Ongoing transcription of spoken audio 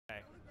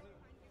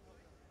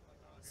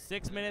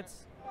6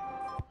 minutes.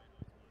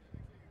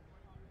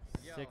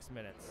 Yo. 6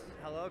 minutes.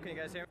 Hello, can you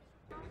guys hear me?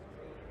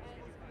 And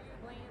you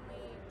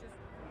blatantly just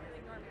completely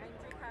ignore me. I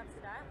do have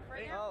staff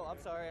right now. Oh, I'm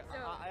sorry. So-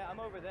 I'm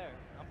over there.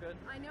 I'm good.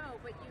 I know,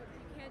 but you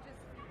can't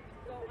just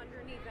go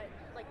underneath it.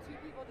 Like two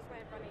people just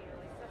went in front of you.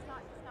 Like that's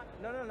not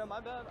No, my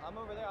bad. I'm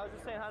over there. I was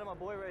just saying hi to my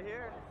boy right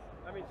here.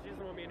 I mean, she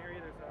doesn't want me in here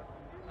either, so.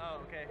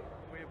 Oh, okay.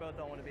 We both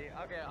don't want to be.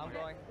 Okay, I'm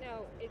going.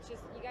 No, it's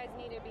just you guys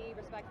need to be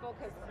respectful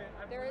because I mean,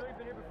 I've there literally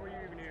been here before you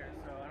were even here,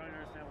 so I don't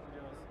understand what the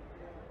deal is.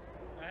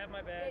 I have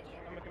my badge.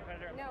 I'm a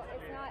competitor. No,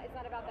 it's not. It's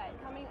not about that.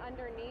 Coming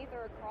underneath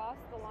or across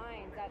the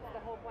lines. That's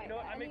the whole point. You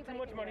know what? I make too Anybody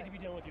much can money do to it.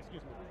 be dealing with you.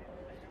 Excuse me.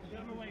 Get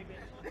out of the way,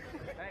 bitch.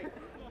 Hey.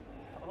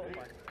 Oh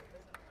my.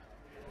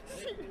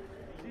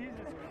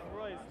 Jesus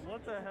Christ!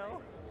 What the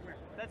hell?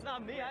 That's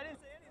not me. I didn't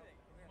say anything.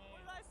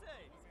 What did I say?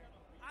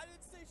 I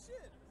didn't say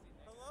shit.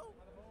 Hello?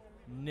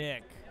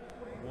 Nick,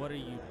 what are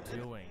you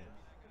doing?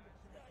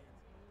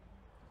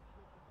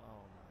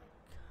 Oh my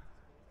god.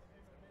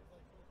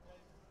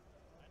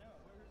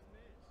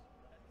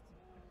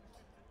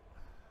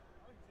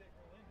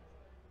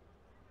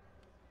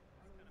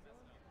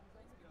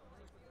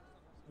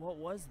 What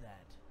was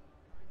that?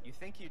 You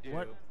think you do,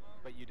 What?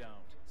 but you don't.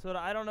 So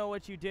I don't know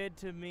what you did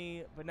to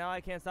me, but now I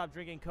can't stop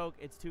drinking Coke.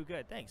 It's too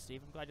good. Thanks,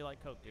 Steve. I'm glad you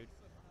like Coke, dude.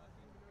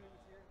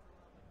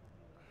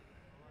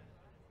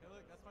 Hey,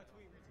 look, that's my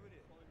tweet. Retweet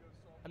it.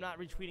 I'm not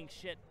retweeting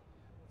shit.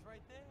 It's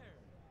right there.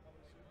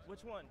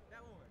 Which one?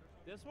 That one.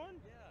 This one?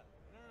 Yeah.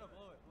 No,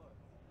 blow it.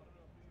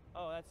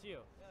 Oh, that's you.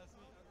 Yeah, that's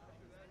me.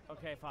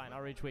 Okay, fine.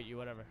 I'll retweet you.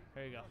 Whatever.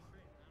 Here you go.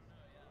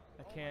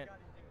 I can't.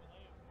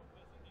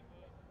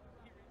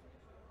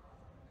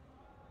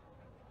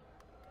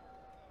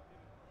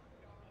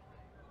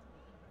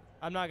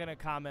 I'm not gonna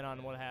comment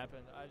on what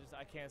happened.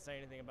 I can't say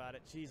anything about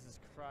it. Jesus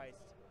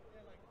Christ.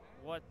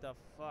 What the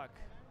fuck?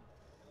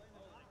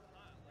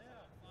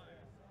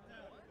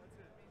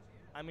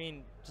 I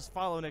mean, just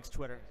follow Nick's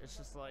Twitter. It's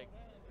just like,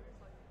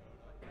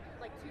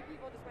 Like two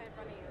people just went in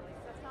front of you.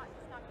 Like that's not.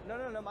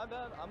 No, my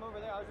bad. I'm over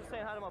there. I was just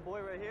saying hi to my boy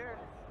right here.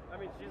 I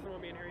mean, she doesn't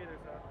want me in here either,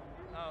 so.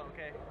 Oh,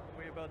 okay.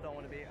 We both don't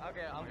want to be.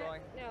 Okay, I'm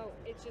going. No,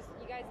 it's just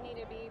you guys need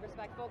to be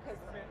respectful because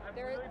I mean, I've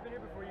there. literally been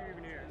here before you were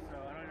even here, so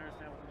I don't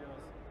understand what the deal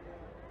is.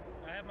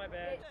 I have my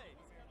badge. Hey,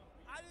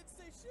 I didn't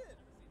say shit.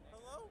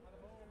 Hello?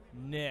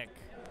 Nick,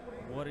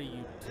 what are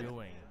you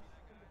doing?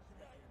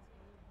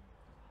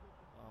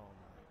 Oh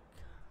my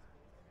god.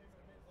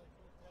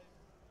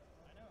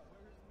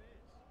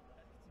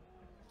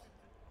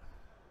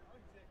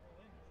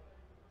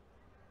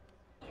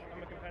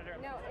 I'm a competitor.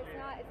 No, it's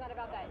not. It's not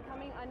about that.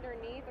 Coming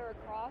underneath or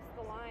across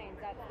the lines.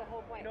 That's the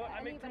whole point. You know what?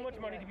 I make too Anybody much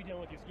can money do to it. be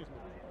dealing with you. Excuse me.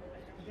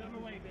 Get out of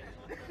the way, bitch.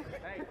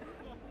 Hey.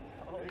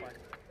 Oh my.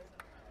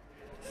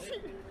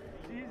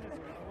 Jesus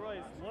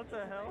Christ! What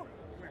the hell?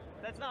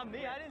 That's not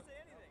me. I didn't say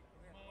anything.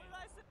 What did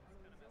I say?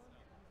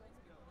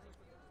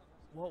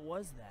 What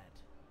was that?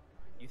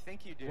 You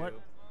think you do, What?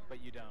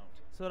 but you don't.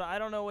 So I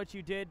don't know what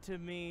you did to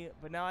me,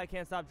 but now I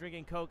can't stop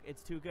drinking Coke.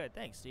 It's too good.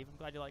 Thanks, Steve. I'm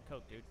glad you like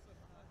Coke, dude.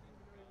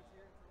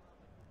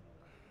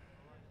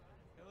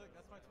 Hey, look,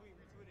 that's my tweet.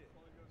 Retweet it.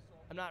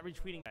 I'm not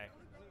retweeting.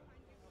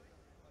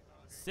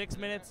 6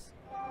 minutes.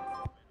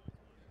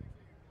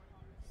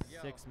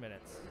 Yo. 6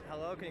 minutes.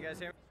 Hello, can you guys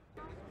hear me?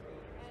 And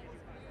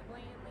you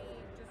blatantly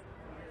just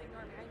completely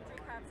ignore me. I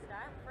do have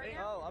staff right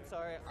now. Oh, I'm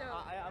sorry. So-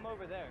 I'm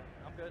over there.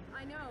 I'm good.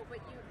 I know, but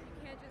you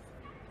can't just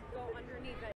go underneath it.